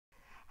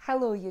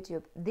Hello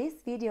YouTube, this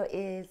video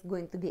is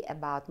going to be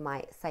about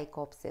my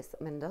psychopsis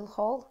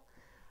Mendenhal,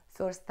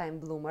 first time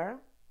bloomer,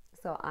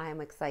 so I am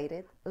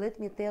excited. Let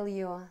me tell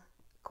you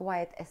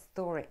quite a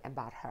story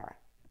about her.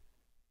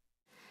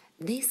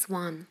 This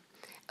one,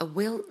 a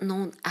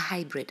well-known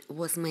hybrid,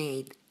 was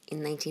made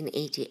in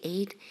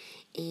 1988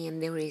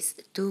 and there is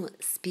two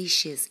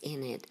species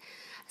in it,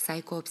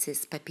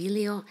 Psychopsis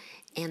papilio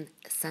and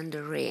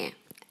Sanderae,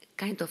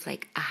 kind of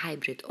like a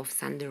hybrid of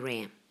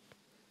Sanderae.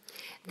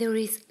 There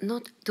is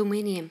not too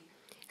many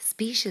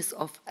species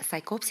of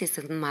Psychopsis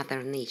in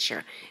Mother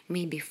Nature,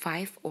 maybe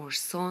 5 or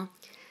so.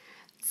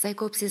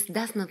 Psychopsis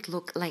does not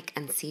look like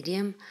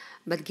Oncidium,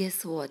 but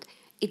guess what?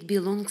 It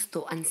belongs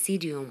to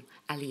Oncidium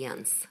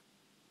alliance.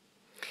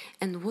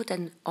 And what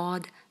an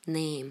odd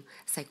name,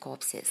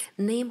 Psychopsis.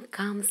 Name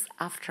comes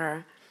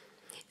after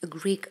a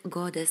Greek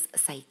goddess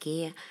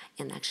Psyche,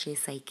 and actually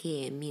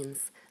Psyche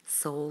means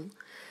soul.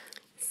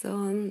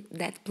 So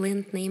that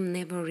plant name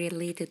never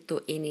related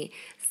to any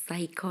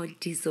psycho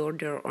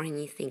disorder or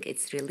anything.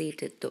 It's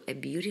related to a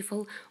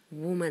beautiful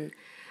woman,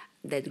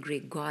 that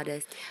Greek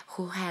goddess,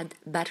 who had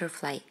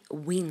butterfly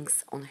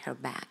wings on her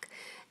back.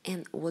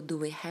 And what do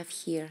we have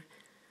here?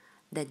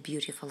 That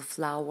beautiful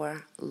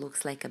flower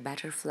looks like a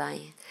butterfly.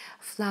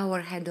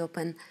 Flower had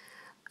opened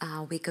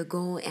a week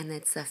ago and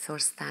it's a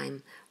first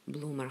time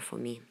bloomer for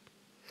me.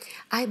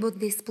 I bought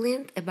this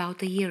plant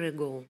about a year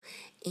ago,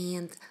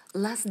 and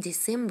last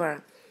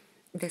December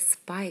the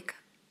spike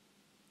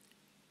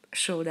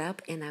showed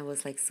up and I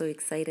was like so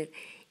excited.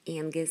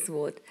 And guess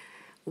what?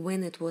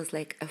 When it was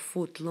like a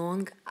foot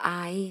long,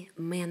 I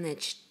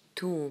managed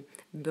to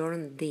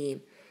burn the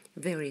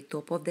very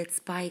top of that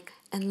spike,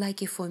 and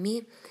lucky for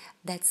me,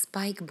 that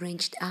spike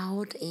branched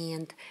out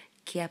and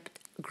kept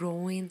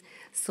growing.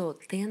 So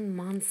 10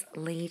 months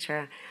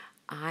later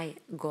I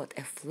got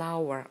a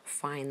flower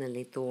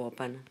finally to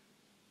open.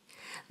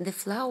 The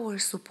flower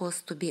is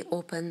supposed to be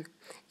open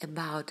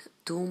about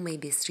 2,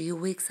 maybe 3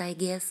 weeks, I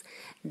guess.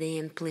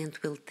 Then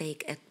plant will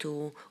take a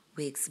 2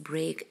 weeks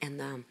break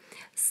and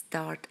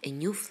start a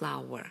new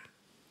flower.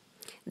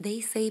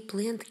 They say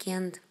plant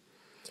can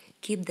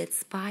keep that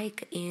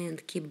spike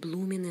and keep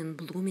blooming and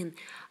blooming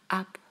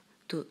up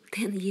to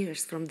 10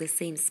 years from the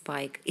same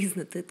spike.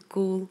 Isn't it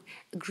cool?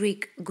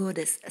 Greek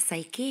goddess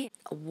Psyche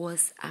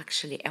was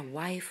actually a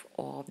wife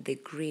of the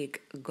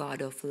Greek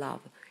god of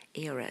love,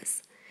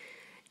 Eros.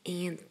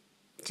 And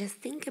just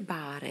think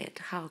about it,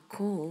 how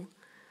cool,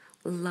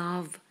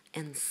 love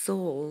and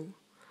soul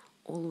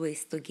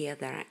always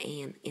together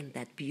and in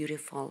that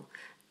beautiful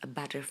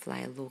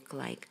butterfly look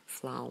like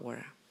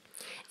flower.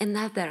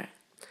 Another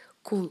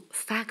cool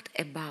fact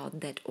about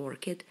that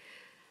orchid,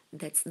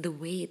 that's the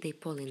way they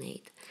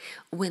pollinate.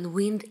 When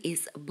wind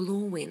is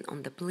blowing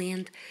on the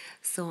plant,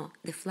 so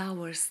the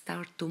flowers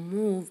start to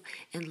move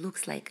and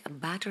looks like a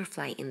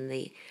butterfly in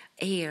the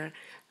air.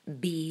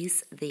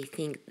 Bees, they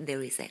think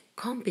there is a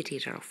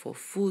competitor for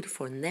food,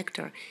 for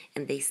nectar,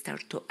 and they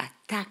start to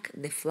attack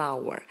the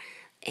flower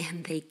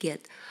and they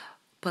get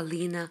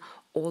pollen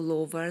all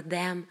over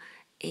them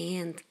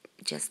and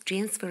just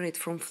transfer it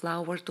from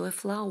flower to a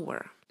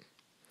flower.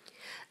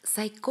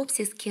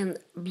 Psychopsis can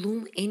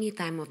bloom any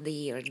time of the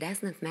year,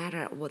 does not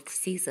matter what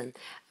season,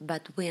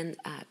 but when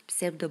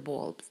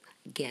pseudobulbs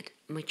get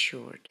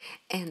matured.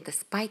 And the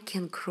spike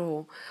can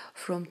grow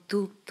from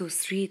 2 to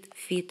 3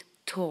 feet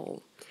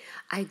tall.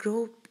 I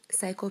grow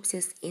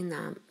Psychopsis in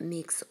a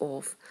mix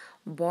of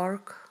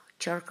bark,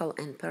 charcoal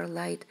and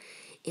perlite,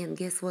 and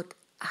guess what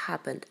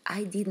happened?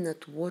 I did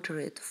not water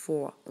it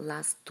for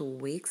last 2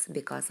 weeks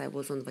because I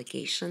was on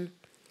vacation.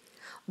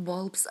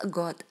 Bulbs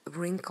got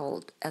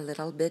wrinkled a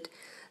little bit,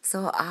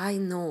 so I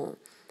know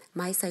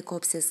my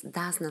Psychopsis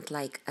does not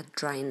like a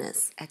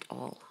dryness at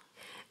all.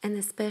 And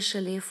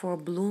especially for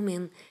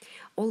blooming,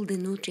 all the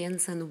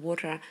nutrients and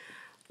water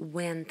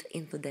went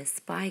into the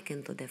spike,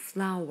 into the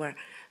flower,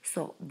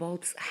 so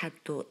bulbs had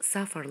to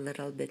suffer a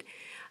little bit.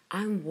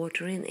 I'm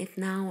watering it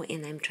now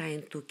and I'm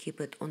trying to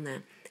keep it on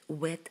a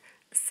wet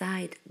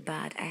side,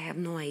 but I have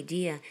no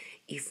idea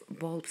if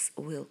bulbs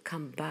will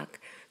come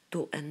back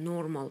to a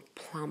normal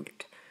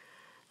plump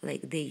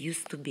like they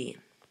used to be.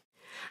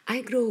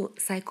 I grow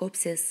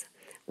Psychopsis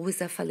with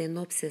a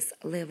phalaenopsis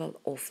level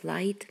of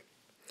light,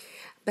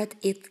 but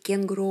it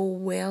can grow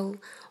well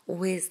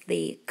with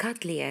the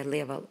Cattleya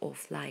level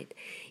of light.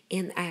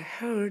 And I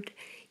heard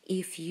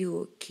if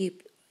you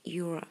keep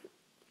your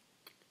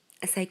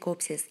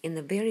Psychopsis in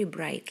a very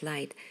bright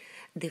light,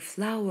 the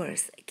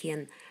flowers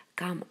can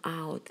come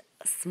out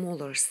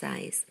smaller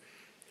size.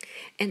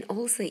 And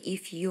also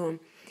if your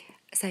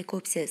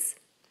Psychopsis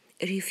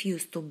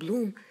refuse to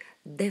bloom,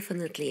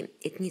 definitely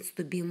it needs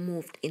to be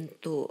moved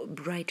into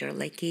brighter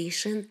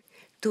location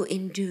to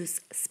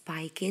induce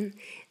spiking.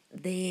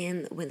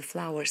 Then when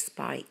flower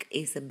spike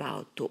is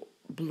about to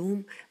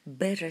bloom,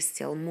 better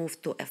still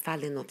move to a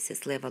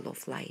phalaenopsis level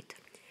of light.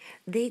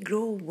 They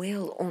grow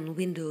well on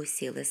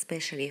windowsill,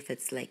 especially if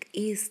it's like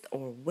east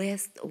or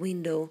west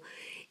window,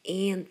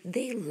 and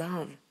they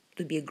love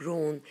to be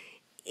grown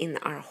in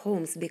our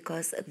homes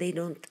because they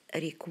don't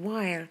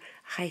require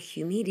high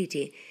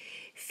humidity.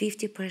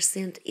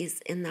 50%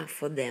 is enough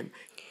for them.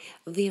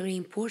 Very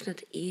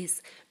important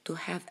is to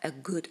have a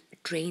good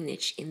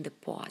drainage in the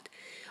pot.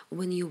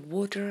 When you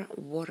water,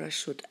 water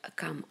should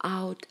come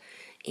out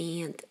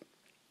and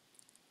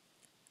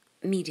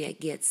media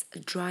gets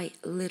dry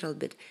a little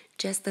bit,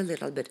 just a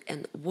little bit,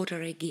 and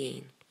water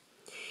again.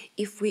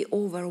 If we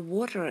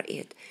overwater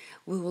it,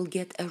 we will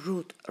get a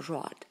root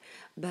rot,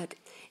 but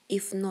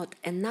if not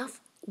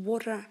enough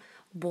water,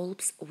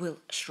 bulbs will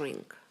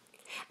shrink.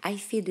 I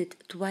feed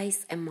it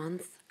twice a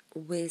month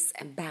with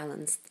a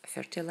balanced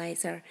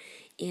fertilizer,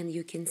 and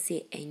you can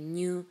see a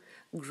new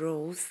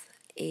growth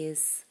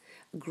is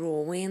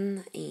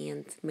growing,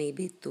 and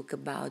maybe it took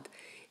about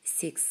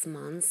 6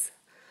 months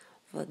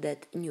for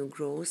that new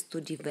growth to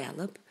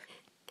develop,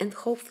 and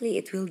hopefully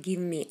it will give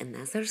me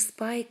another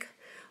spike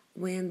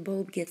when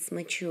bulb gets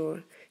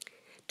mature.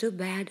 Too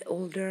bad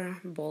older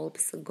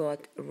bulbs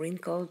got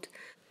wrinkled,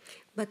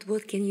 but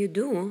what can you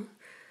do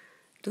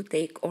to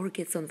take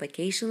orchids on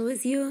vacation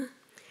with you?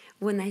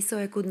 When I saw,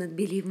 I could not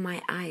believe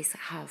my eyes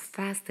how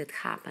fast it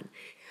happened.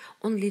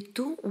 Only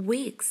 2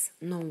 weeks,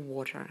 no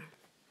water.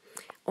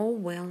 Oh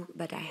well,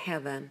 but I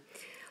have a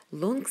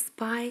long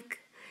spike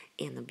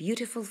and a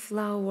beautiful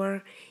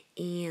flower,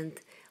 and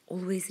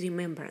always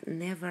remember,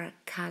 never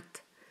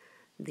cut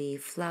the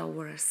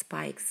flower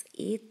spikes.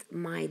 It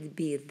might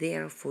be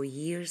there for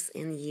years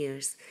and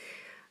years.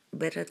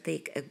 Better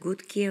take a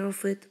good care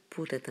of it,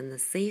 put it in a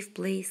safe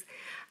place.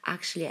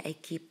 Actually, I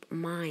keep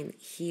mine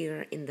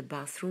here in the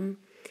bathroom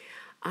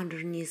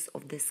underneath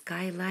of the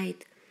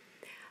skylight.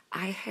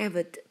 I have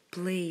it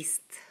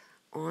placed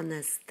on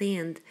a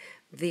stand,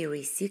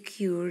 very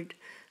secured,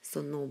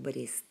 so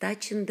nobody's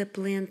touching the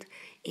plant,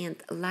 and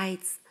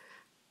lights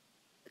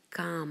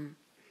come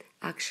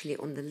actually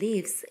on the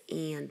leaves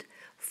and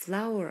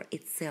flower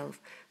itself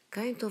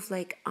kind of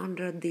like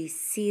under the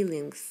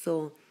ceiling,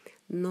 so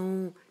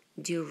no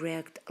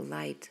direct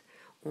light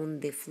on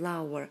the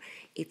flower.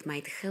 It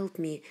might help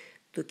me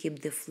to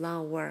keep the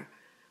flower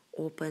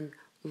open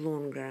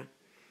longer.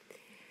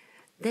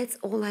 That's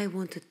all I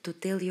wanted to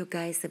tell you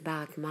guys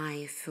about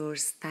my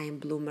first time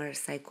bloomer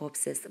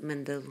psychopsis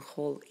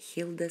Mendenhal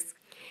Hildos.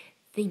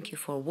 Thank you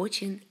for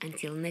watching.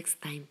 Until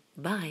next time,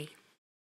 bye.